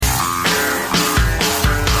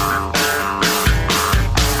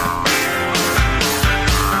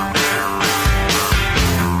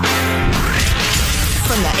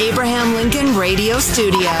Abraham Lincoln Radio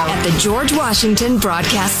Studio at the George Washington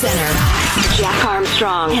Broadcast Center. Jack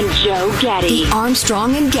Armstrong and Joe Getty. The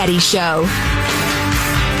Armstrong and Getty Show.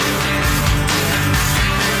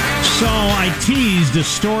 So I teased a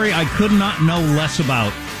story I could not know less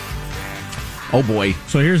about. Oh boy!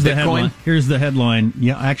 So here's the Bitcoin? headline. Here's the headline.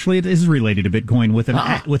 Yeah, actually, it is related to Bitcoin with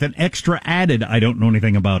an extra added. I don't know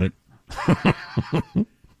anything about it.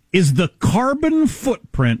 Is the carbon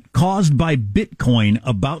footprint caused by Bitcoin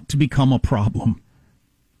about to become a problem?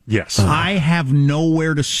 Yes. I have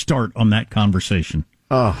nowhere to start on that conversation.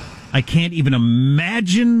 I can't even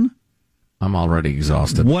imagine. I'm already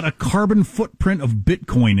exhausted. What a carbon footprint of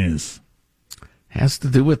Bitcoin is. Has to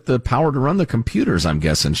do with the power to run the computers, I'm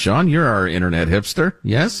guessing. Sean, you're our internet hipster,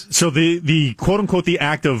 yes? So the quote-unquote the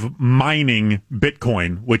act of mining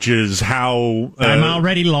Bitcoin, which is how... I'm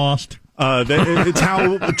already lost. It's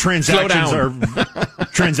how transactions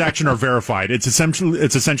are verified. It's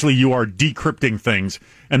essentially you are decrypting things,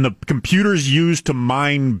 and the computers used to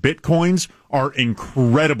mine Bitcoins are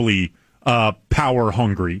incredibly power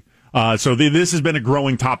hungry. So this has been a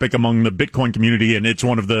growing topic among the Bitcoin community, and it's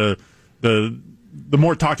one of the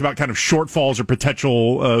more talked about kind of shortfalls or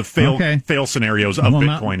potential fail scenarios of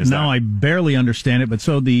Bitcoin. Now I barely understand it, but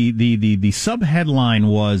so the sub headline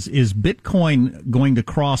was: is Bitcoin going to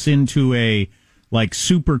cross into a like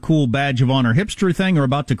super cool badge of honor hipster thing, or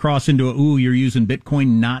about to cross into a you're using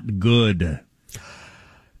Bitcoin not good?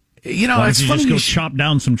 You know, why it's don't you funny. Just go chop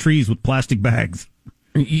down some trees with plastic bags.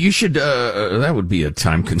 You should. That would be a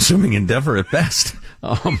time-consuming endeavor at best.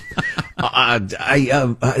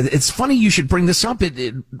 It's funny you should bring this up.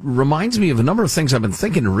 It reminds me of a number of things I've been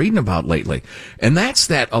thinking and reading about lately, and that's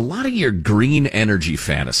that a lot of your green energy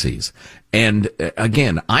fantasies. And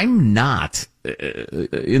again, I'm not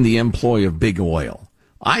in the employ of big oil.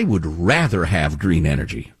 I would rather have green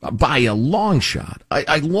energy by a long shot.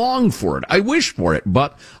 I long for it. I wish for it,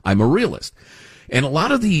 but I'm a realist. And a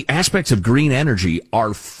lot of the aspects of green energy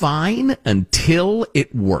are fine until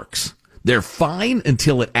it works. They're fine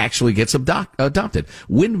until it actually gets adopted.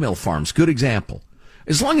 Windmill farms, good example.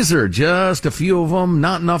 As long as there are just a few of them,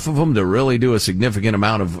 not enough of them to really do a significant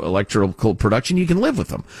amount of electrical production, you can live with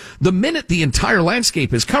them. The minute the entire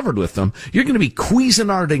landscape is covered with them, you're going to be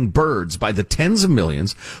Cuisinarting birds by the tens of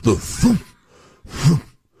millions. The thump, thump,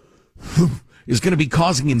 thump is going to be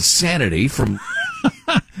causing insanity from...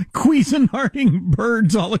 Cuisinarting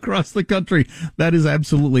birds all across the country. That is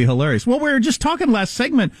absolutely hilarious. Well, we were just talking last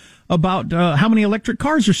segment about how many electric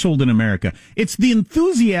cars are sold in America. It's the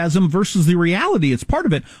enthusiasm versus the reality. It's part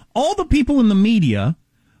of it. All the people in the media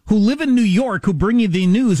who live in New York who bring you the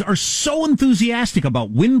news are so enthusiastic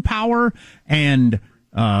about wind power and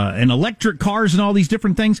electric cars and all these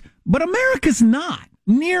different things. But America's not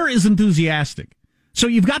near as enthusiastic. So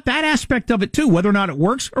you've got that aspect of it, too, whether or not it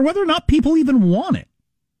works or whether or not people even want it.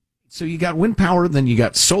 So you got wind power, then you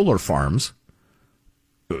got solar farms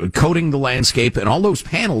coating the landscape, and all those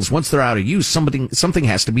panels, once they're out of use, something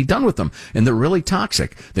has to be done with them, and they're really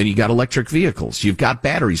toxic. Then you got electric vehicles. You've got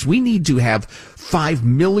batteries. We need to have 5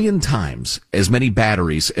 million times as many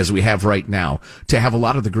batteries as we have right now to have a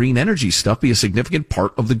lot of the green energy stuff be a significant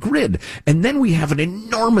part of the grid. And then we have an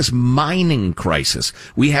enormous mining crisis.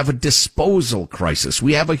 We have a disposal crisis.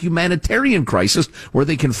 We have a humanitarian crisis where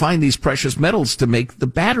they can find these precious metals to make the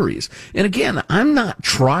batteries. And again, I'm not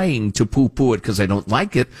trying to poo-poo it because I don't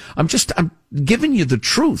like it. I'm giving you the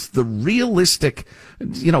truth, the realistic,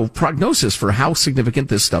 prognosis for how significant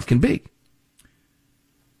this stuff can be.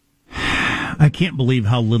 I can't believe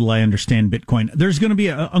how little I understand Bitcoin. There's going to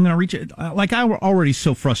be I'm going to reach it. Like, I'm already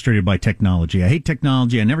so frustrated by technology. I hate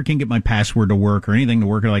technology. I never can get my password to work or anything to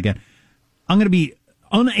work like that. I'm going to be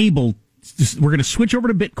unable. We're going to switch over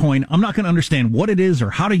to Bitcoin. I'm not going to understand what it is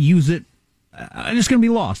or how to use it. I'm just going to be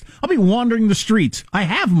lost. I'll be wandering the streets. I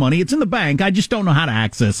have money. It's in the bank. I just don't know how to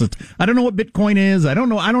access it. I don't know what Bitcoin is. I don't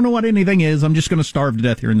know what anything is. I'm just going to starve to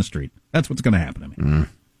death here in the street. That's what's going to happen to me.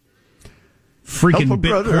 Freaking Help a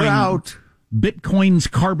brother out. Bitcoin's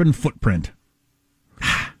carbon footprint.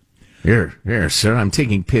 Here, sir, I'm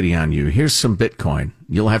taking pity on you. Here's some Bitcoin.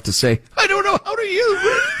 You'll have to say, I don't know how to use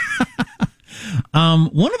it.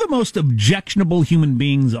 One of the most objectionable human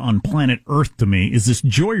beings on planet Earth to me is this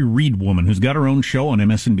Joy Reid woman who's got her own show on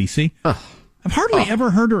MSNBC. I've hardly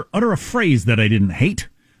ever heard her utter a phrase that I didn't hate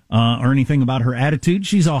or anything about her attitude.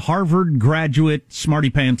 She's a Harvard graduate, smarty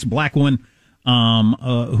pants black woman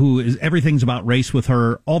who is everything's about race with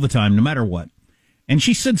her all the time, no matter what. And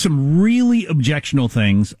she said some really objectionable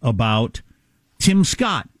things about Tim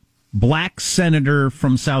Scott, black senator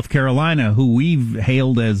from South Carolina, who we've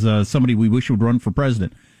hailed as somebody we wish would run for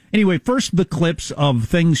president. Anyway, first the clips of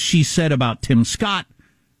things she said about Tim Scott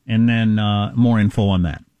and then more info on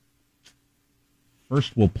that.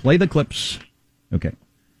 First, we'll play the clips. Okay.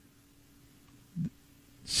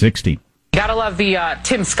 16. Gotta love the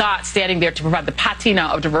Tim Scott standing there to provide the patina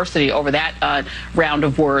of diversity over that round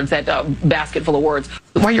of words, that basket full of words.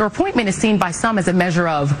 While your appointment is seen by some as a measure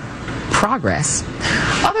of progress,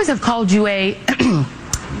 others have called you a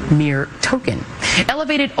mere token,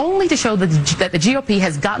 elevated only to show that the GOP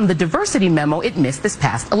has gotten the diversity memo it missed this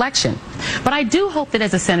past election. But I do hope that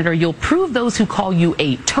as a senator, you'll prove those who call you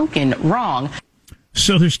a token wrong.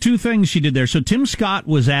 So there's two things she did there. So Tim Scott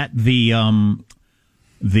was at the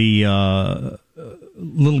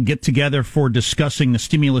little get-together for discussing the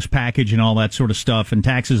stimulus package and all that sort of stuff, and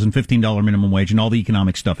taxes and $15 minimum wage and all the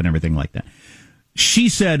economic stuff and everything like that. She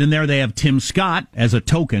said, and there they have Tim Scott as a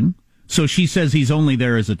token, so she says he's only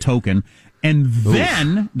there as a token. And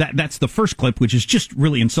then, that's the first clip, which is just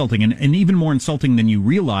really insulting, and even more insulting than you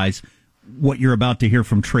realize what you're about to hear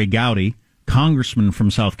from Trey Gowdy, congressman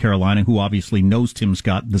from South Carolina, who obviously knows Tim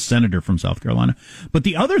Scott, the senator from South Carolina. But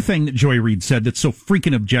the other thing that Joy Reid said that's so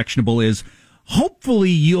freaking objectionable is, hopefully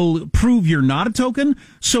you'll prove you're not a token.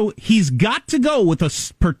 So he's got to go with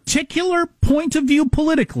a particular point of view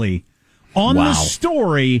politically on the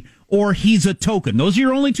story, or he's a token. Those are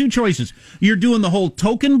your only two choices. You're doing the whole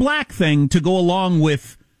token black thing to go along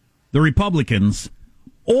with the Republicans,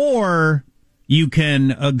 or you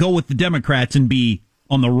can go with the Democrats and be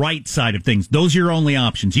on the right side of things. Those are your only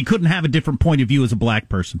options. You couldn't have a different point of view as a black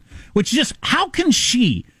person. Which just, how can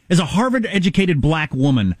she, as a Harvard-educated black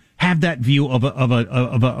woman, have that view of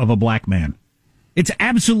a black man? It's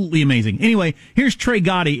absolutely amazing. Anyway, here's Trey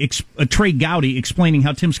Gowdy explaining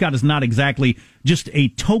how Tim Scott is not exactly just a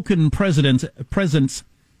token presence. If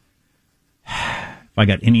I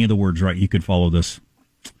got any of the words right, you could follow this.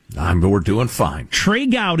 We're doing fine. Trey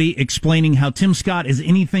Gowdy explaining how Tim Scott is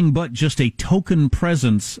anything but just a token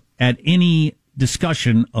presence at any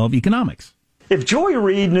discussion of economics. If Joy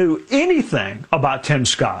Reid knew anything about Tim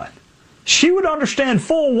Scott, she would understand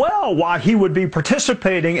full well why he would be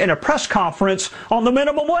participating in a press conference on the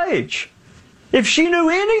minimum wage. If she knew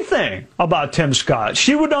anything about Tim Scott,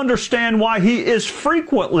 she would understand why he is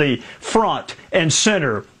frequently front and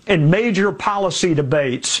center in major policy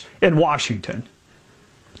debates in Washington.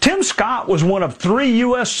 Tim Scott was one of 3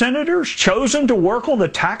 U.S. senators chosen to work on the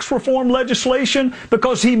tax reform legislation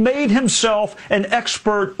because he made himself an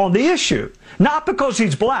expert on the issue, not because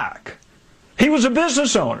he's black. He was a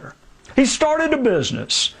business owner. He started a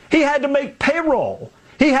business. He had to make payroll.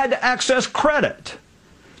 He had to access credit.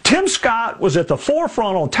 Tim Scott was at the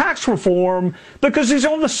forefront on tax reform because he's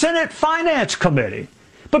on the Senate Finance Committee,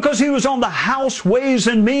 because he was on the House Ways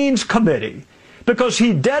and Means Committee, because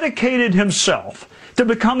he dedicated himself to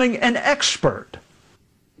becoming an expert.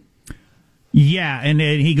 Yeah, and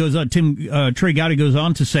he goes on. Trey Gowdy goes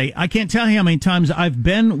on to say, I can't tell you how many times I've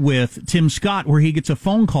been with Tim Scott where he gets a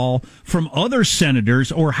phone call from other senators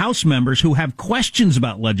or House members who have questions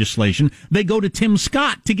about legislation. They go to Tim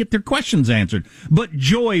Scott to get their questions answered. But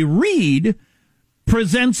Joy Reid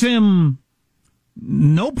presents him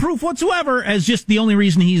no proof whatsoever as just the only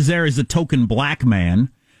reason he's there is a token black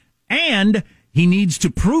man. And he needs to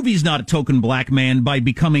prove he's not a token black man by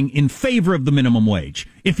becoming in favor of the minimum wage.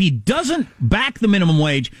 If he doesn't back the minimum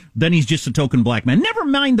wage, then he's just a token black man. Never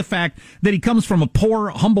mind the fact that he comes from a poor,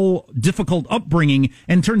 humble, difficult upbringing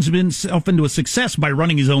and turns himself into a success by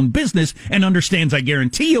running his own business and understands, I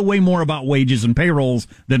guarantee you, way more about wages and payrolls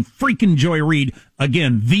than freaking Joy Reid.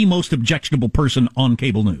 Again, the most objectionable person on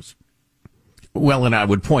cable news. Well, and I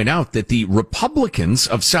would point out that the Republicans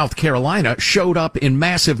of South Carolina showed up in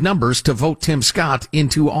massive numbers to vote Tim Scott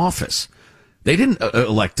into office. They didn't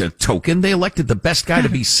elect a token. They elected the best guy to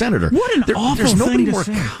be senator. What an awful thing to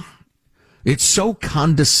say. It's so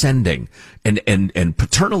condescending and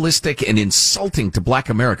paternalistic and insulting to black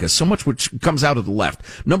America, so much which comes out of the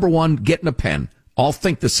left. Number one, get in a pen. I'll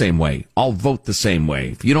think the same way. I'll vote the same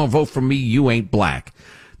way. If you don't vote for me, you ain't black.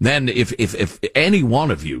 Then if any one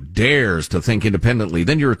of you dares to think independently,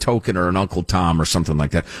 then you're a token or an Uncle Tom or something like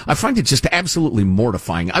that. I find it just absolutely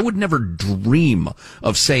mortifying. I would never dream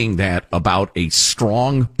of saying that about a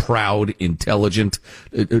strong, proud, intelligent,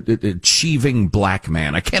 achieving black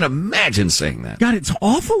man. I can't imagine saying that. God, it's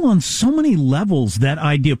awful on so many levels, that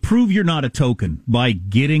idea. Prove you're not a token by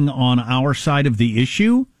getting on our side of the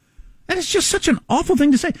issue. And it's just such an awful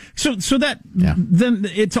thing to say. Then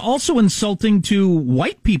it's also insulting to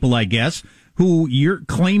white people, I guess, who you're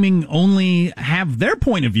claiming only have their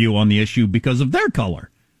point of view on the issue because of their color.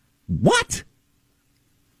 What?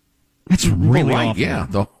 That's really awful. Yeah,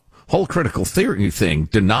 the whole critical theory thing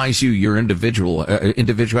denies you your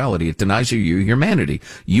individuality. It denies you your humanity.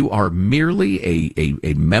 You are merely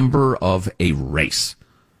a member of a race.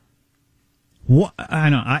 What, I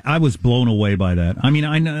know. I was blown away by that. I mean,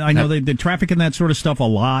 I know they traffic in that sort of stuff a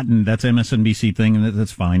lot, and that's MSNBC thing, and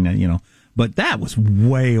that's fine, But that was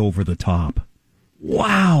way over the top.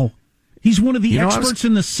 Wow. He's one of the experts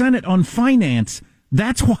in the Senate on finance.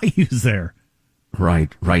 That's why he was there. Right.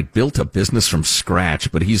 Built a business from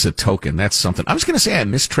scratch, but he's a token. That's something. I was going to say I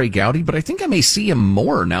miss Trey Gowdy, but I think I may see him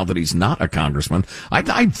more now that he's not a congressman.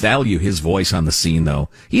 I value his voice on the scene, though.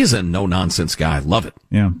 He is a no-nonsense guy. Love it.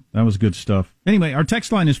 Yeah, that was good stuff. Anyway, our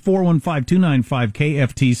text line is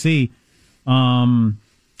 415-295-KFTC.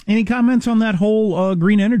 Any comments on that whole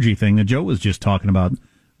green energy thing that Joe was just talking about?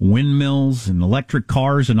 Windmills and electric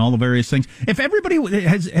cars and all the various things. If everybody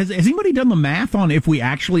has anybody done the math on if we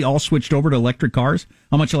actually all switched over to electric cars,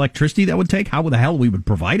 how much electricity that would take, how the hell we would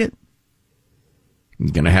provide it? You're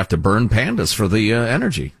going to have to burn pandas for the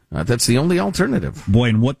energy. That's the only alternative. Boy,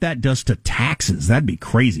 and what that does to taxes, that'd be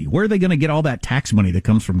crazy. Where are they going to get all that tax money that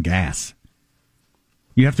comes from gas?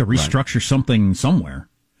 You have to restructure something somewhere.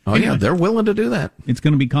 Oh, anyway, yeah, they're willing to do that. It's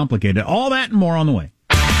going to be complicated. All that and more on the way.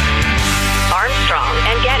 Armstrong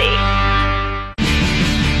and Getty.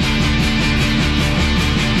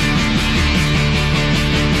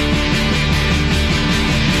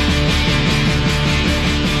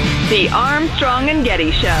 The Armstrong and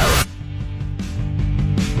Getty Show.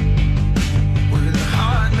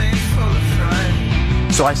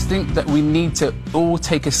 So I think that we need to all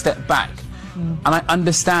take a step back. And I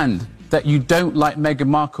understand that you don't like Meghan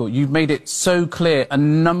Markle. You've made it so clear a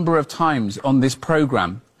number of times on this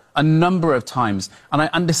programme. A number of times. And I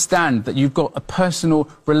understand that you've got a personal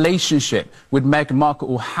relationship with Meghan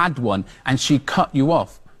Markle, or had one, and she cut you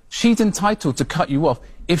off. She's entitled to cut you off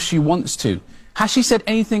if she wants to. Has she said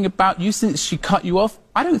anything about you since she cut you off?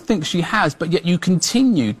 I don't think she has, but yet you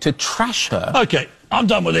continue to trash her. Okay, I'm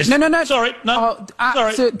done with this. No. Sorry, no.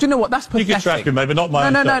 Sorry. Do you know what? That's pathetic. You can trash me, maybe not my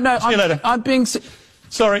No. See you later. I'm being...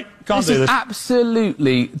 Sorry, can't do this. This is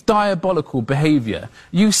absolutely diabolical behaviour.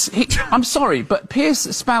 I'm sorry, but Piers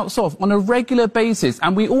spouts off on a regular basis,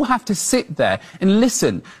 and we all have to sit there and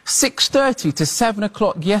listen. 6:30 to 7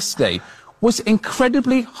 o'clock yesterday was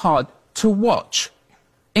incredibly hard to watch.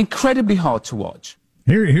 Incredibly hard to watch.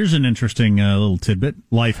 Here's an interesting little tidbit,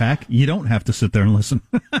 life hack. You don't have to sit there and listen.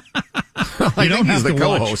 I think he's the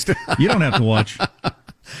co-host. You don't have to watch.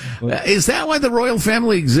 Is that why the royal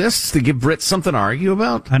family exists? To give Brits something to argue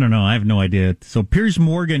about? I don't know. I have no idea. So Piers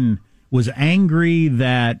Morgan was angry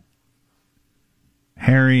that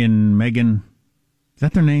Harry and Meghan, is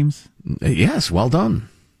that their names? Yes, well done.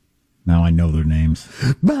 Now I know their names.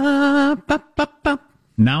 Now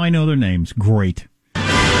I know their names. Great.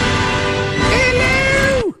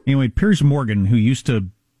 Hello! Anyway, Piers Morgan, who used to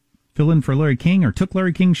fill in for Larry King, or took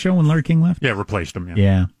Larry King's show when Larry King left? Yeah, replaced him,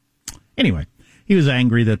 Yeah. Anyway, he was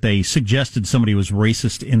angry that they suggested somebody was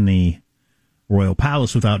racist in the royal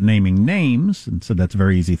palace without naming names, and said that's a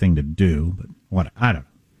very easy thing to do. But I don't know.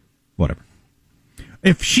 Whatever.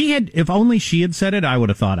 If only she had said it, I would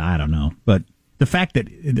have thought, I don't know. But the fact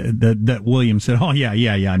that William said, "Oh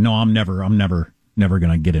yeah, no, I'm never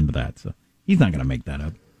going to get into that," so he's not going to make that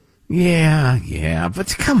up. Yeah,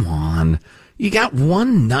 but come on. You got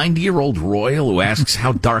one 90-year-old royal who asks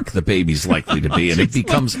how dark the baby's likely to be, and it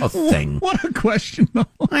becomes a thing. What a question, though.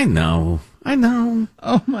 I know.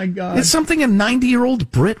 Oh, my God. It's something a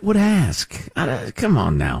 90-year-old Brit would ask. Come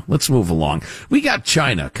on now. Let's move along. We got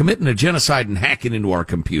China committing a genocide and hacking into our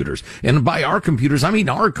computers. And by our computers, I mean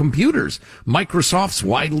our computers. Microsoft's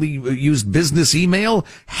widely used business email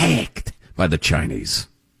hacked by the Chinese.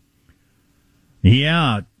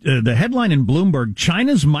 Yeah, the headline in Bloomberg,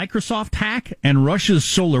 China's Microsoft hack and Russia's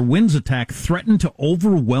SolarWinds attack threaten to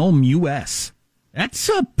overwhelm U.S. That's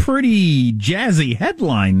a pretty jazzy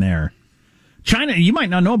headline there. China, you might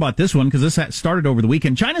not know about this one because this started over the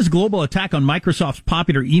weekend. China's global attack on Microsoft's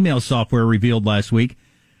popular email software revealed last week,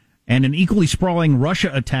 and an equally sprawling Russia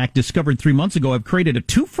attack discovered 3 months ago have created a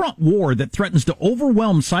two-front war that threatens to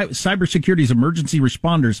overwhelm cybersecurity's emergency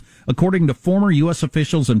responders, according to former U.S.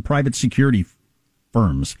 officials and private security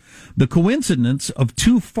firms. The coincidence of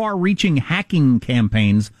two far-reaching hacking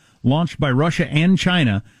campaigns launched by Russia and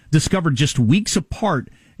China, discovered just weeks apart,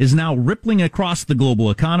 is now rippling across the global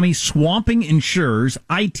economy, swamping insurers,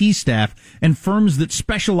 IT staff, and firms that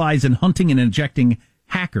specialize in hunting and ejecting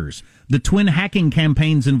hackers. The twin hacking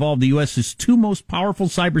campaigns involve the U.S.'s two most powerful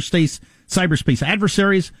cyberspace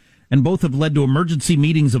adversaries, and both have led to emergency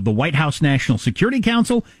meetings of the White House National Security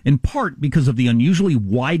Council, in part because of the unusually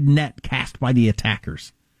wide net cast by the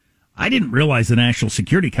attackers. I didn't realize the National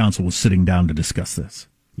Security Council was sitting down to discuss this.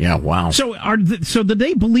 Yeah, wow. So so do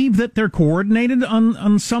they believe that they're coordinated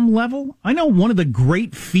on some level? I know one of the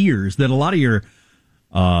great fears that a lot of your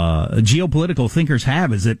geopolitical thinkers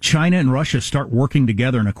have is that China and Russia start working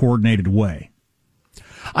together in a coordinated way.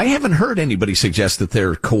 I haven't heard anybody suggest that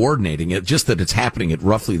they're coordinating it, just that it's happening at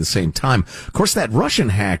roughly the same time. Of course, that Russian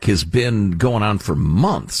hack has been going on for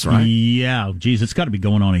months, right? Yeah, geez, it's got to be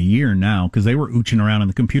going on a year now, because they were ooching around on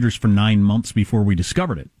the computers for 9 months before we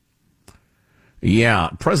discovered it. Yeah,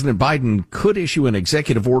 President Biden could issue an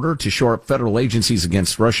executive order to shore up federal agencies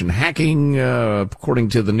against Russian hacking, according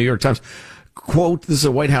to the New York Times. Quote, this is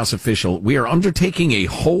a White House official, we are undertaking a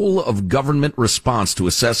whole-of-government response to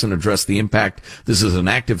assess and address the impact. This is an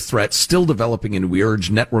active threat still developing, and we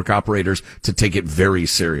urge network operators to take it very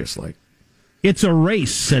seriously. It's a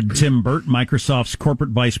race, said Tim Burt, Microsoft's corporate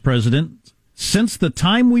vice president. Since the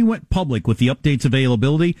time we went public with the update's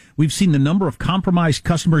availability, we've seen the number of compromised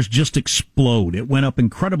customers just explode. It went up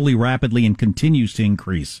incredibly rapidly and continues to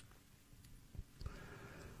increase.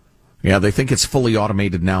 Yeah, they think it's fully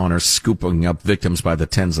automated now and are scooping up victims by the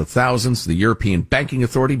tens of thousands. The European Banking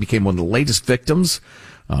Authority became one of the latest victims.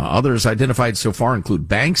 Others identified so far include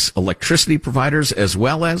banks, electricity providers, as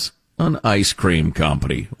well as an ice cream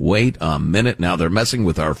company. Wait a minute, now they're messing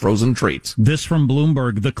with our frozen treats. This from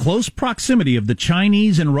Bloomberg. The close proximity of the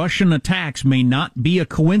Chinese and Russian attacks may not be a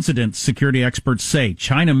coincidence, security experts say.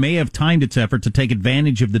 China may have timed its effort to take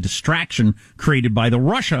advantage of the distraction created by the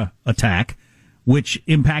Russia attack, which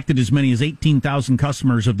impacted as many as 18,000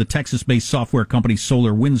 customers of the Texas-based software company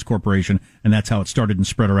SolarWinds Corporation, and that's how it started and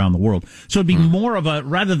spread around the world. So it'd be more of a,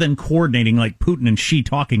 rather than coordinating like Putin and Xi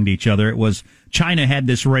talking to each other, it was China had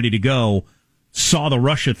this ready to go, saw the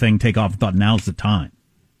Russia thing take off, and thought, now's the time.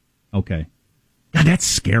 Okay. God, that's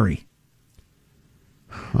scary.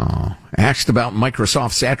 Oh. Asked about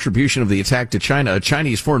Microsoft's attribution of the attack to China, a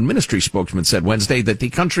Chinese foreign ministry spokesman said Wednesday that the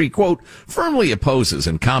country, quote, firmly opposes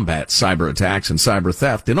and combats cyber attacks and cyber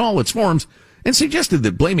theft in all its forms, and suggested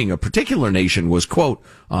that blaming a particular nation was, quote,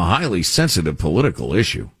 a highly sensitive political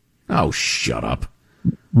issue. Oh, shut up.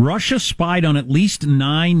 Russia spied on at least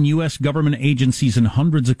 9 U.S. government agencies and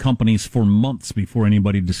hundreds of companies for months before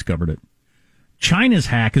anybody discovered it. China's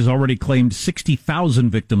hack has already claimed 60,000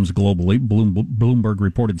 victims globally, Bloomberg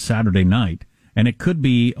reported Saturday night, and it could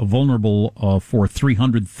be vulnerable for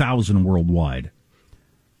 300,000 worldwide.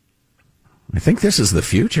 I think this is the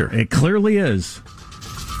future. It clearly is.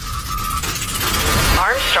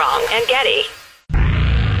 Armstrong and Getty.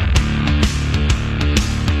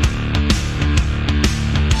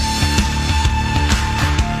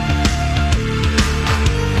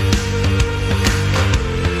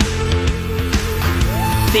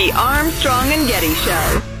 The Armstrong and Getty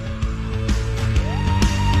Show.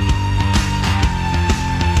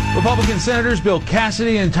 Republican Senators Bill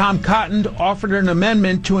Cassidy and Tom Cotton offered an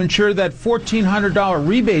amendment to ensure that $1,400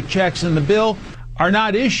 rebate checks in the bill are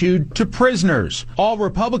not issued to prisoners. All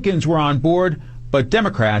Republicans were on board, but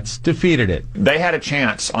Democrats defeated it. They had a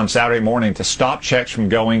chance on Saturday morning to stop checks from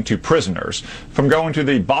going to prisoners, from going to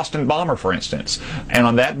the Boston bomber, for instance. And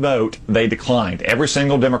on that vote, they declined. Every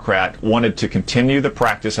single Democrat wanted to continue the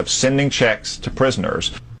practice of sending checks to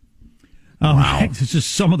prisoners. Oh, wow. It's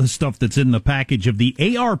just some of the stuff that's in the package of the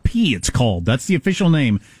ARP, it's called. That's the official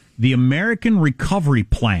name. The American Recovery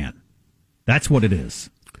Plan. That's what it is.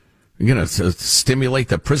 You're going to stimulate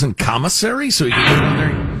the prison commissary so you can get in there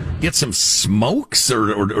and get some smokes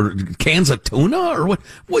or cans of tuna or what?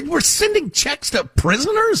 We're sending checks to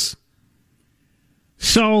prisoners?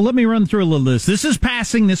 So let me run through a little of this. This is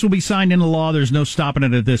passing. This will be signed into law. There's no stopping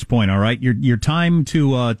it at this point. All right. Your time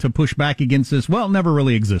to push back against this, well, never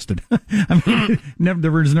really existed. I mean,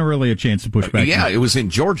 there was never really a chance to push back. Yeah, it was in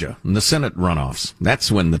Georgia in the Senate runoffs.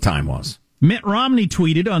 That's when the time was. Mitt Romney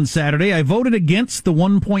tweeted on Saturday, I voted against the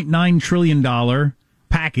 $1.9 trillion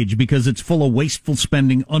package because it's full of wasteful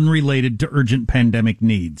spending unrelated to urgent pandemic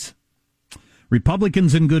needs.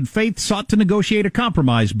 Republicans in good faith sought to negotiate a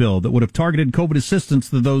compromise bill that would have targeted COVID assistance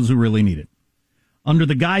to those who really need it. Under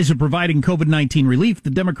the guise of providing COVID-19 relief, the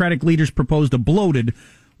Democratic leaders proposed a bloated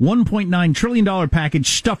 $1.9 trillion package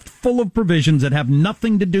stuffed full of provisions that have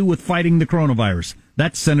nothing to do with fighting the coronavirus.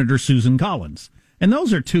 That's Senator Susan Collins. And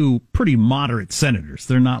those are two pretty moderate senators.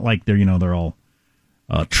 They're not like they're all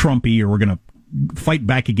Trumpy or we're going to fight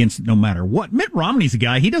back against it no matter what. Mitt Romney's a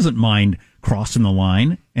guy, he doesn't mind crossing the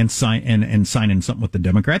line and signing something with the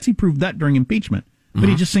Democrats. He proved that during impeachment. But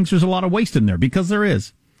he just thinks there's a lot of waste in there, because there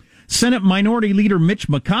is. Senate Minority Leader Mitch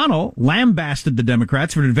McConnell lambasted the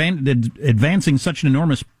Democrats for advancing such an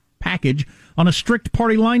enormous package on a strict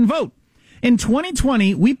party line vote. In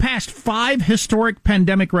 2020, we passed 5 historic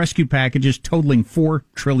pandemic rescue packages totaling $4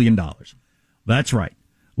 trillion. That's right.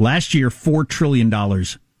 Last year, $4 trillion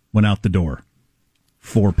went out the door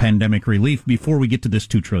for pandemic relief before we get to this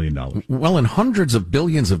 $2 trillion. Well, and hundreds of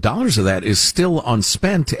billions of dollars of that is still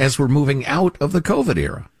unspent as we're moving out of the COVID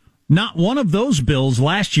era. Not one of those bills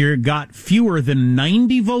last year got fewer than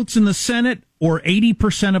 90 votes in the Senate or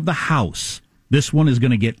 80% of the House. This one is going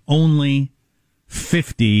to get only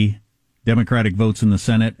 50 Democratic votes in the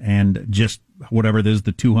Senate and just whatever it is,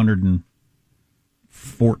 the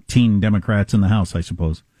 214 Democrats in the House, I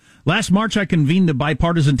suppose. Last March, I convened the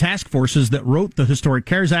bipartisan task forces that wrote the historic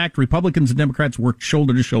CARES Act. Republicans and Democrats worked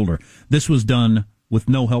shoulder to shoulder. This was done with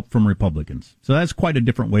no help from Republicans. So that's quite a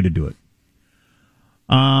different way to do it.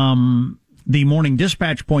 The Morning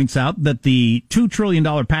Dispatch points out that the $2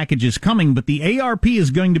 trillion package is coming, but the ARP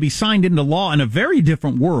is going to be signed into law in a very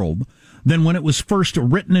different world than when it was first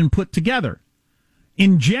written and put together.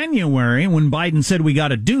 In January, when Biden said we got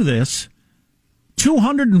to do this,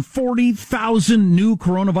 240,000 new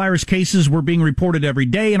coronavirus cases were being reported every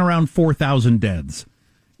day and around 4,000 deaths.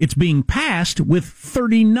 It's being passed with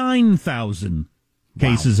 39,000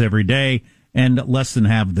 cases every day and less than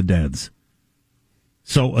half the deaths.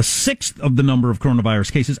 So a sixth of the number of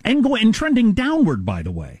coronavirus cases and trending downward, by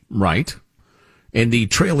the way. Right. And the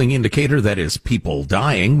trailing indicator that is people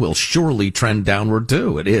dying will surely trend downward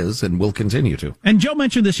too. It is and will continue to. And Joe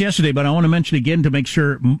mentioned this yesterday, but I want to mention it again to make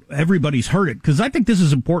sure everybody's heard it, because I think this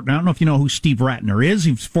is important. I don't know if you know who Steve Ratner is.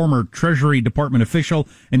 He's former Treasury Department official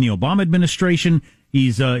in the Obama administration.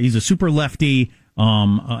 He's a super lefty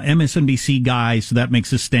MSNBC guy, so that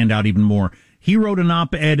makes us stand out even more. He wrote an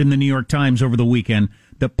op-ed in the New York Times over the weekend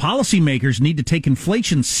that policymakers need to take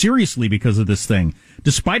inflation seriously because of this thing,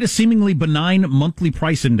 despite a seemingly benign monthly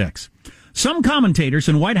price index. Some commentators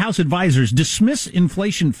and White House advisors dismiss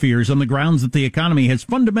inflation fears on the grounds that the economy has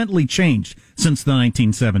fundamentally changed since the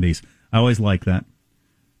 1970s. I always like that.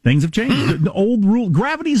 Things have changed. The old rule,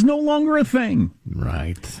 gravity is no longer a thing.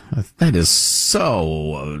 Right. That is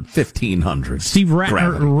so 1500. Steve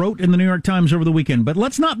Ratner wrote in the New York Times over the weekend, but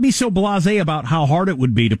let's not be so blasé about how hard it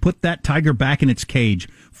would be to put that tiger back in its cage.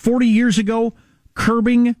 40 years ago,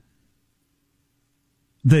 curbing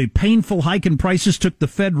the painful hike in prices took the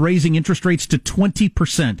Fed raising interest rates to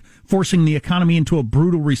 20%, forcing the economy into a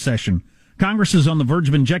brutal recession. Congress is on the verge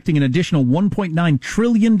of injecting an additional $1.9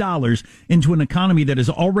 trillion into an economy that has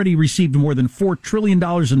already received more than $4 trillion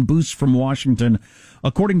in boosts from Washington.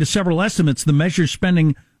 According to several estimates, the measure's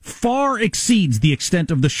spending far exceeds the extent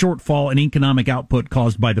of the shortfall in economic output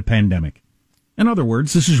caused by the pandemic. In other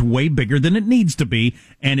words, this is way bigger than it needs to be,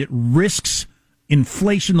 and it risks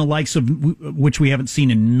inflation the likes of which we haven't seen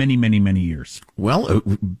in many, many, many years. Well,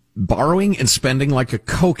 borrowing and spending like a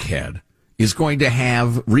cokehead is going to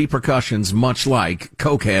have repercussions much like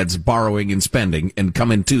cokeheads borrowing and spending and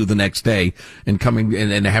coming to the next day and coming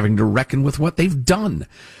and having to reckon with what they've done.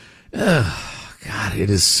 God, it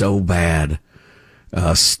is so bad.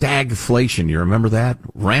 Stagflation, you remember that?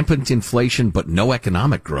 Rampant inflation, but no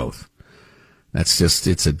economic growth. That's just,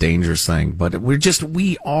 it's a dangerous thing. But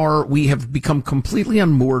we have become completely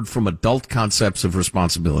unmoored from adult concepts of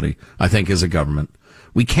responsibility, I think, as a government.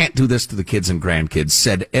 We can't do this to the kids and grandkids,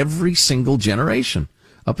 said every single generation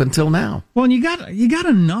up until now. Well, and you got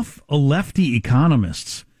enough lefty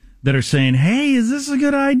economists that are saying, hey, is this a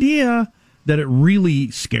good idea? That it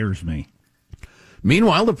really scares me.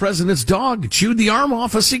 Meanwhile, the president's dog chewed the arm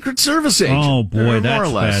off a Secret Service agent. Oh, boy, that's more or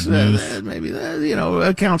less. bad news. Maybe,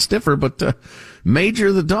 accounts differ, but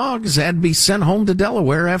Major the dog has had to be sent home to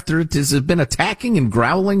Delaware after it has been attacking and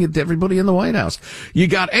growling at everybody in the White House. You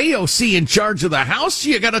got AOC in charge of the House,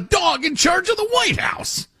 you got a dog in charge of the White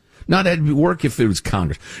House. Now, that'd work if it was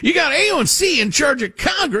Congress. You got AOC in charge of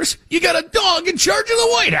Congress, you got a dog in charge of the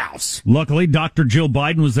White House. Luckily, Dr. Jill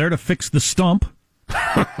Biden was there to fix the stump.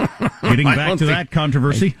 Getting back to that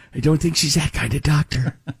controversy. I don't think she's that kind of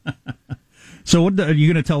doctor. So are you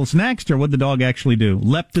going to tell us next, or what did the dog actually do?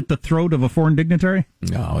 Leapt at the throat of a foreign dignitary?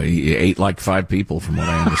 No, he ate like 5 people, from what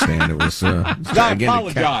I understand. It was. I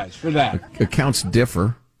apologize for that. Accounts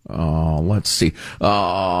differ. Let's see.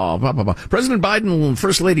 President Biden and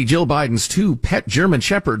First Lady Jill Biden's 2 pet German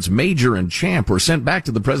shepherds, Major and Champ, were sent back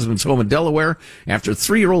to the president's home in Delaware after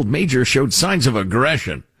 3-year-old Major showed signs of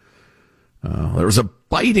aggression. There was a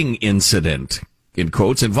biting incident, in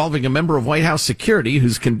quotes, involving a member of White House security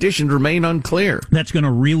whose condition remain unclear. That's going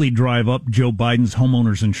to really drive up Joe Biden's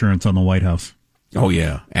homeowner's insurance on the White House. Oh,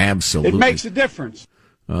 yeah, absolutely. It makes a difference.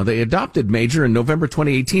 They adopted Major in November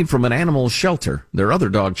 2018 from an animal shelter. Their other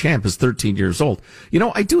dog, Champ, is 13 years old. You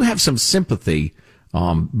know, I do have some sympathy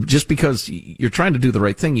Just because you're trying to do the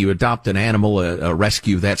right thing, you adopt an animal, a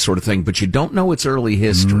rescue, that sort of thing, but you don't know its early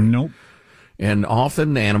history. Nope. And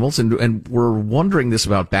often animals, and we're wondering this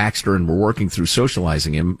about Baxter, and we're working through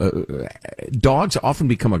socializing him, dogs often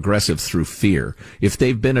become aggressive through fear. If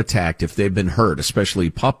they've been attacked, if they've been hurt,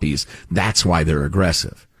 especially puppies, that's why they're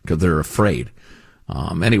aggressive, because they're afraid.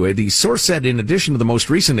 Anyway, the source said in addition to the most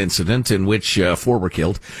recent incident in which 4 were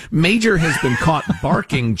killed, Major has been caught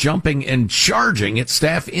barking, jumping, and charging at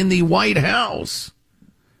staff in the White House.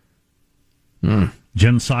 Jen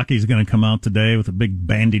Psaki's going to come out today with a big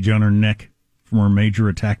bandage on her neck from where Major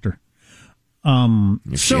attacked her.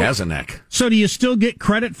 She has a neck. So do you still get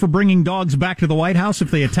credit for bringing dogs back to the White House if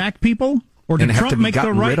they attack people? Or did Trump make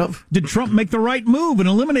the right move in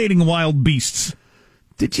eliminating wild beasts?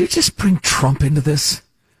 Did you just bring Trump into this?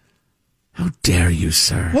 How dare you,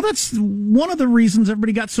 sir? Well, that's one of the reasons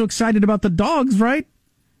everybody got so excited about the dogs, right?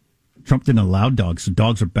 Trump didn't allow dogs, so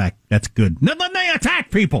dogs are back. That's good. Then they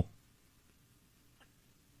attack people.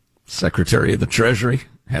 Secretary of the Treasury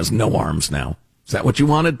has no arms now. Is that what you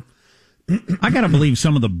wanted? I got to believe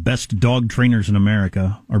some of the best dog trainers in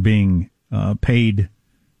America are being paid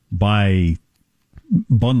by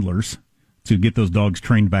bundlers to get those dogs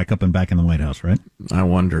trained back up and back in the White House, right? I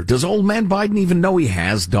wonder. Does old man Biden even know he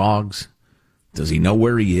has dogs? Does he know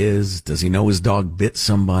where he is? Does he know his dog bit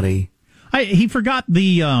somebody? He forgot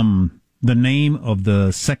the name of the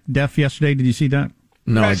SecDef yesterday. Did you see that?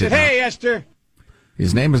 No, I did not. Hey, Esther.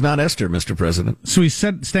 His name is not Esther, Mr. President. So he's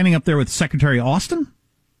standing up there with Secretary Austin?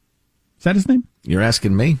 Is that his name? You're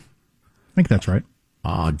asking me? I think that's right.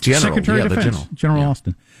 General. Secretary of Defense. General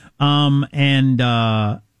Austin.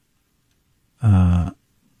 Biden's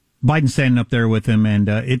standing up there with him, and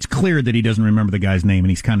it's clear that he doesn't remember the guy's name, and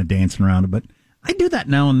he's kind of dancing around it. But I do that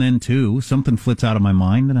now and then, too. Something flits out of my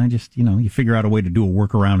mind, and I just, you figure out a way to do a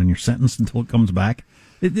workaround in your sentence until it comes back.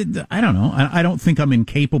 I don't know. I don't think I'm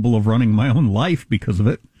incapable of running my own life because of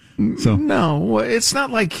it. So no, it's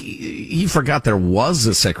not like he forgot there was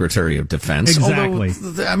a Secretary of Defense. Exactly.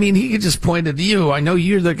 Although, I mean, he just pointed to you. I know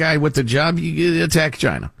you're the guy with the job. You attack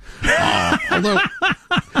China. Although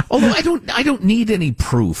I don't need any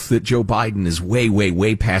proof that Joe Biden is way, way,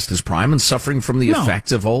 way past his prime and suffering from the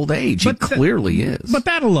effects of old age. He clearly is. But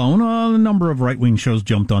that alone, a number of right-wing shows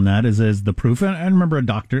jumped on that as the proof. And I remember a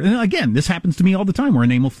doctor, and again, this happens to me all the time, where a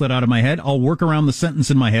name will flit out of my head. I'll work around the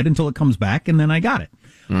sentence in my head until it comes back, and then I got it.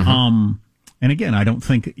 Mm-hmm. And again, I don't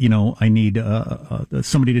think, I need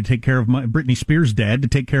somebody to take care of Britney Spears' dad to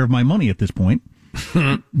take care of my money at this point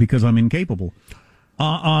because I'm incapable.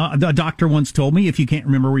 A doctor once told me if you can't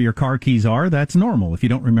remember where your car keys are, that's normal. If you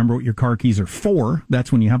don't remember what your car keys are for,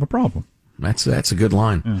 that's when you have a problem. That's a good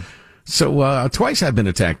line. Yeah. So twice I've been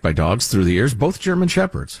attacked by dogs through the years, both German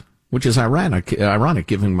Shepherds, which is ironic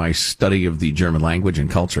given my study of the German language and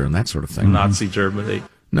culture and that sort of thing. Nazi Germany.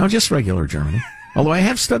 No, just regular Germany. Although I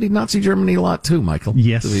have studied Nazi Germany a lot too, Michael.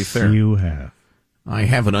 Yes, to be fair. You have. I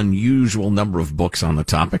have an unusual number of books on the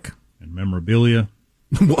topic. And memorabilia.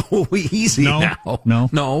 Whoa, easy now.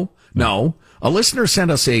 No. A listener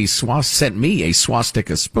sent me a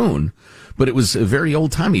swastika spoon, but it was very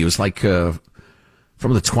old timey. It was like from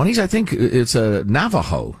the 20s, I think. It's a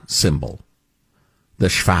Navajo symbol, the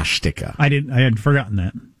swastika. I had forgotten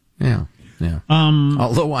that. Yeah.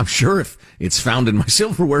 Although I'm sure if it's found in my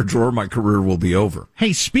silverware drawer, my career will be over.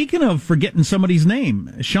 Hey, speaking of forgetting somebody's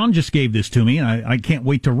name, Sean just gave this to me, and I can't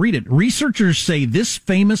wait to read it. Researchers say this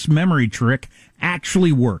famous memory trick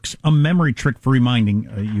actually works. A memory trick for reminding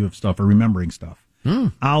you of stuff or remembering stuff.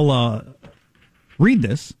 I'll read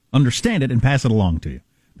this, understand it, and pass it along to you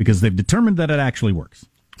because they've determined that it actually works.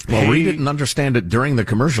 Well, read it and understand it during the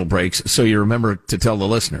commercial breaks so you remember to tell the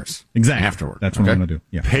listeners. Exactly. Afterward. That's what I'm going to do.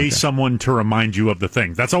 Yeah. Pay someone to remind you of the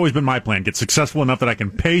thing. That's always been my plan. Get successful enough that I can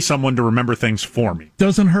pay someone to remember things for me.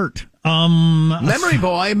 Doesn't hurt. Memory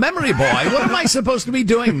boy. What am I supposed to be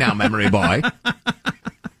doing now, memory boy?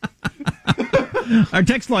 Our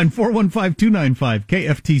text line, 415-295,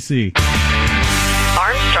 KFTC.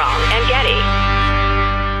 Armstrong and Getty.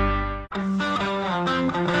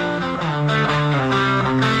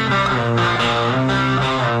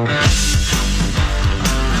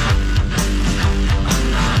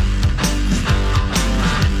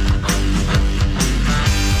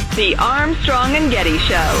 The Armstrong and Getty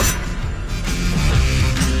Show.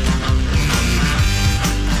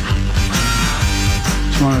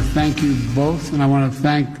 I want to thank you both, and I want to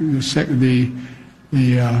thank the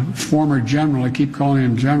former general. I keep calling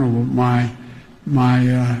him general, but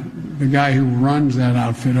the guy who runs that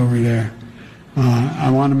outfit over there.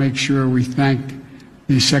 I want to make sure we thank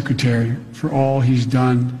the secretary for all he's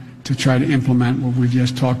done to try to implement what we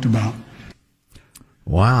just talked about.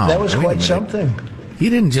 Wow. That was quite something. He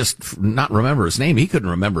didn't just not remember his name. He couldn't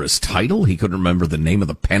remember his title. He couldn't remember the name of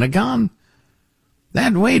the Pentagon.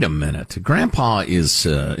 Wait a minute. Grandpa is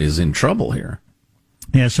in trouble here.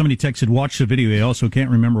 Yeah, somebody texted, watch the video. He also can't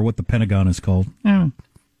remember what the Pentagon is called. Yeah.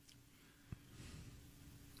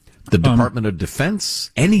 The Department of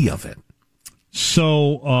Defense? Any of it.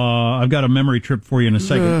 So, I've got a memory trip for you in a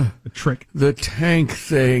second. A trick. The tank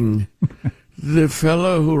thing. The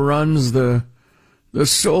fellow who runs the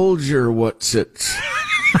soldier, what's it?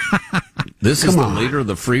 This is the leader of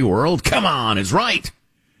the free world? Come on, it's right.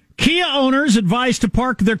 Kia owners advised to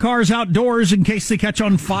park their cars outdoors in case they catch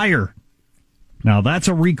on fire. Now, that's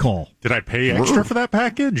a recall. Did I pay extra for that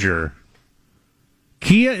package, or?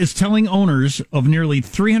 Kia is telling owners of nearly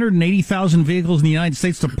 380,000 vehicles in the United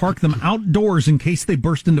States to park them outdoors in case they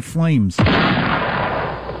burst into flames. This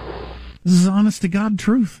is honest to God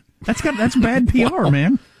truth. That's bad PR,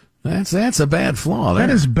 man. That's a bad flaw there.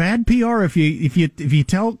 That is bad PR if you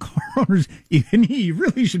tell car owners you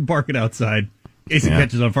really should park it outside in case it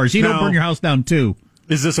catches on fire. So you don't burn your house down too.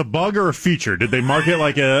 Is this a bug or a feature? Did they market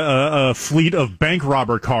like a fleet of bank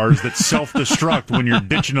robber cars that self-destruct when you're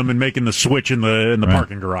ditching them and making the switch in the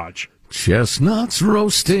parking garage? Chestnuts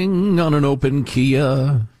roasting on an open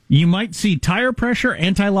Kia. You might see tire pressure,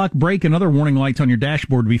 anti-lock brake, and other warning lights on your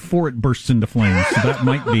dashboard before it bursts into flames. So that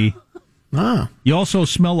might be. You also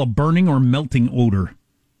smell a burning or melting odor.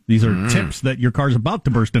 These are tips that your car's about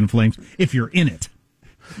to burst into flames if you're in it.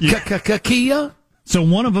 Kia? So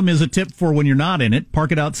one of them is a tip for when you're not in it,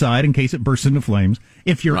 park it outside in case it bursts into flames.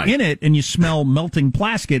 If you're in it and you smell melting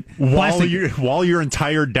plastic, while your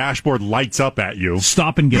entire dashboard lights up at you,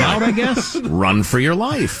 stop and get out, I guess. Run for your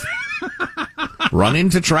life. Run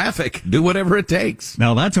into traffic. Do whatever it takes.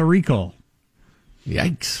 Now that's a recall.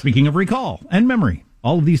 Yikes. Speaking of recall and memory,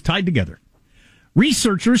 all of these tied together.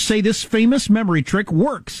 Researchers say this famous memory trick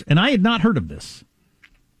works, and I had not heard of this.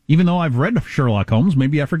 Even though I've read Sherlock Holmes,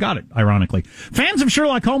 maybe I forgot it, ironically. Fans of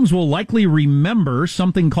Sherlock Holmes will likely remember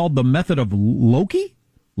something called the method of Loci?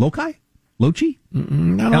 I don't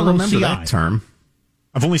remember that term.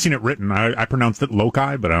 I've only seen it written. I pronounced it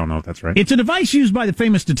loci, but I don't know if that's right. It's a device used by the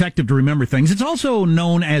famous detective to remember things. It's also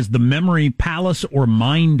known as the Memory Palace or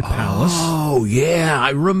Mind Palace. Oh, yeah, I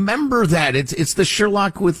remember that. It's the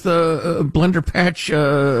Sherlock with Blender Patch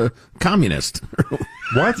communist.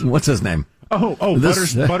 What? What's his name?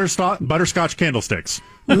 Butterscotch candlesticks.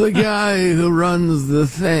 The guy who runs the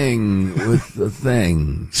thing with the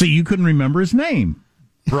thing. So you couldn't remember his name.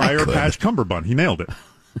 Briar Patch Cumberbund. He nailed it.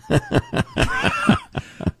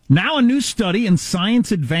 Now a new study in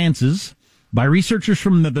Science Advances by researchers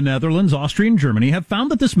from the Netherlands, Austria, and Germany have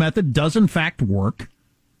found that this method does in fact work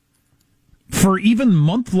for even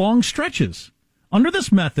month-long stretches. Under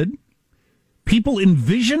this method, people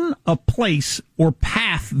envision a place or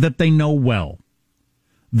path that they know well.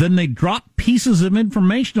 Then they drop pieces of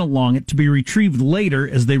information along it to be retrieved later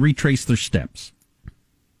as they retrace their steps.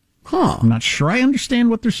 I'm not sure I understand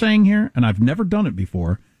what they're saying here, and I've never done it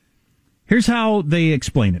before. Here's how they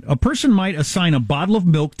explain it. A person might assign a bottle of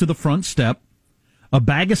milk to the front step, a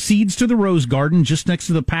bag of seeds to the rose garden just next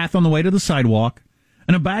to the path on the way to the sidewalk,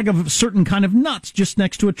 and a bag of a certain kind of nuts just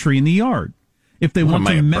next to a tree in the yard. If they want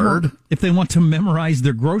to memorize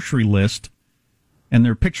their grocery list, and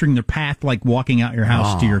they're picturing their path like walking out your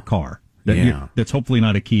house to your car. That's hopefully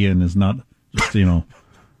not a Kia and is not just, a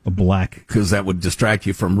black. Because that would distract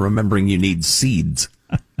you from remembering you need seeds.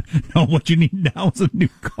 No, what you need now is a new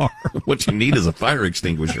car. What you need is a fire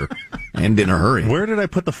extinguisher, and in a hurry. Where did I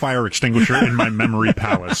put the fire extinguisher in my memory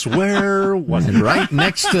palace? Where was it? Right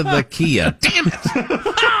next to the Kia. Damn it!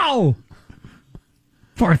 Ow!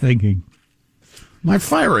 Far thinking. My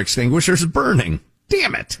fire extinguisher's burning.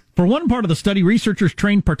 Damn it! For one part of the study, researchers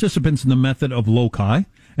trained participants in the method of loci,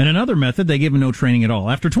 and another method they gave them no training at all.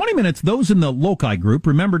 After 20 minutes, those in the loci group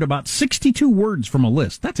remembered about 62 words from a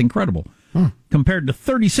list. That's incredible. Compared to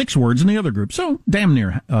 36 words in the other group. So, damn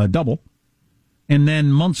near double. And then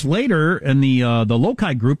months later, in the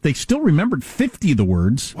loci group, they still remembered 50 of the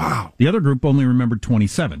words. Wow. The other group only remembered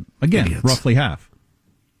 27. Again, Idiots. Roughly half.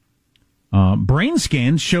 Brain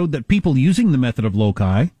scans showed that people using the method of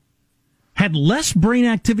loci had less brain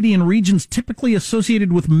activity in regions typically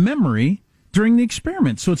associated with memory during the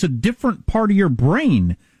experiment. So it's a different part of your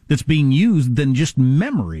brain that's being used than just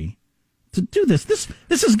memory to do this. This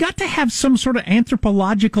has got to have some sort of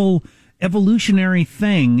anthropological evolutionary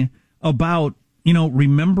thing about,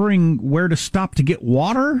 remembering where to stop to get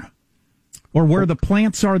water or where the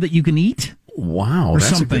plants are that you can eat. Wow,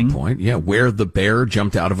 that's something. A good point. Yeah, where the bear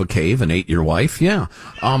jumped out of a cave and ate your wife. Yeah.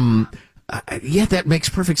 Yeah, that makes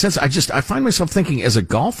perfect sense. I find myself thinking as a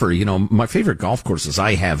golfer, my favorite golf courses,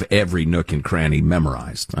 I have every nook and cranny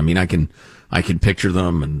memorized. I mean, I can picture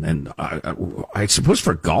them, and I suppose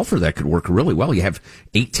for a golfer that could work really well. You have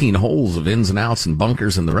 18 holes of ins and outs and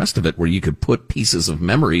bunkers and the rest of it where you could put pieces of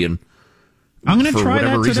memory in. I'm going to try for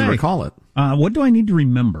whatever that reason today. recall it. What do I need to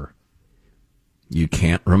remember? You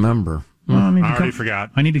can't remember. Well, I already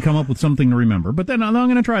forgot. I need to come up with something to remember, but then I'm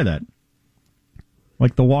going to try that.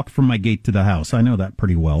 Like the walk from my gate to the house. I know that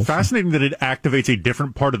pretty well. Fascinating that it activates a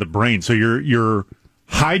different part of the brain. So you're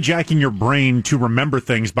hijacking your brain to remember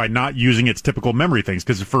things by not using its typical memory things.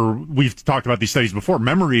 Because we've talked about these studies before,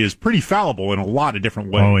 memory is pretty fallible in a lot of different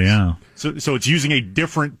ways. Oh, yeah. So it's using a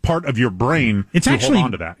different part of your brain hold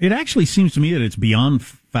on to that. It actually seems to me that it's beyond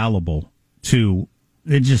fallible to,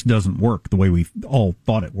 it just doesn't work the way we all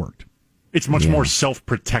thought it worked. It's much more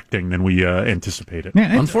self-protecting than we anticipated.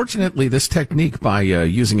 Yeah, Unfortunately, this technique by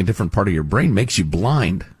using a different part of your brain makes you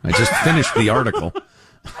blind. I just finished the article.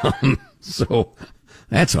 So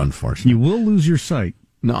that's unfortunate. You will lose your sight.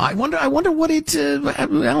 No, I wonder what it,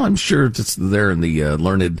 well, I'm sure it's there in the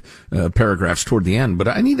learned paragraphs toward the end, but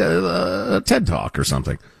I need a TED Talk or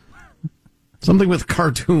something. Something with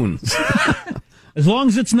cartoons. As long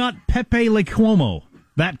as it's not Pepe Le Cuomo,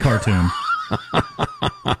 that cartoon.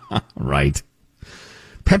 Right.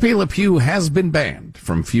 Pepe Le Pew has been banned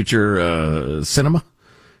from future cinema.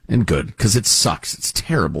 And good, because it sucks. It's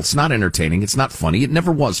terrible. It's not entertaining. It's not funny. It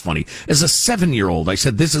never was funny. As a 7-year-old, I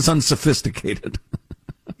said, this is unsophisticated.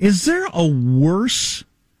 Is there a worse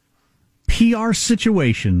PR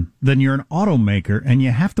situation than you're an automaker and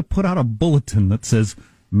you have to put out a bulletin that says,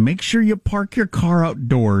 make sure you park your car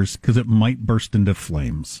outdoors because it might burst into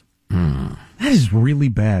flames? That is really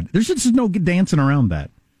bad. There's just no dancing around that.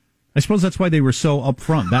 I suppose that's why they were so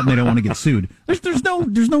upfront. That and they don't want to get sued. There's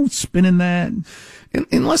no spinning that.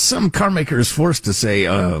 Unless some car maker is forced to say,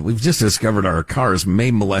 we've just discovered our cars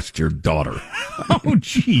may molest your daughter. Oh,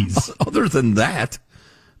 jeez. Other than that,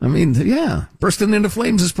 I mean, yeah, bursting into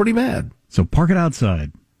flames is pretty bad. So park it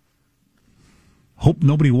outside. Hope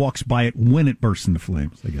nobody walks by it when it bursts into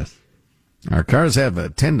flames, I guess. Our cars have a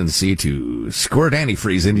tendency to squirt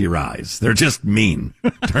antifreeze into your eyes. They're just mean.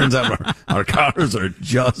 Turns out our cars are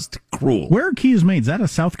just cruel. Where are Kias made? Is that a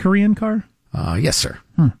South Korean car? Yes, sir.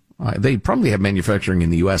 They probably have manufacturing in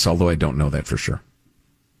the U.S., although I don't know that for sure.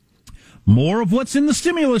 More of what's in the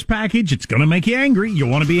stimulus package. It's going to make you angry. You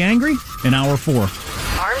want to be angry? In hour 4.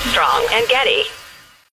 Armstrong and Getty.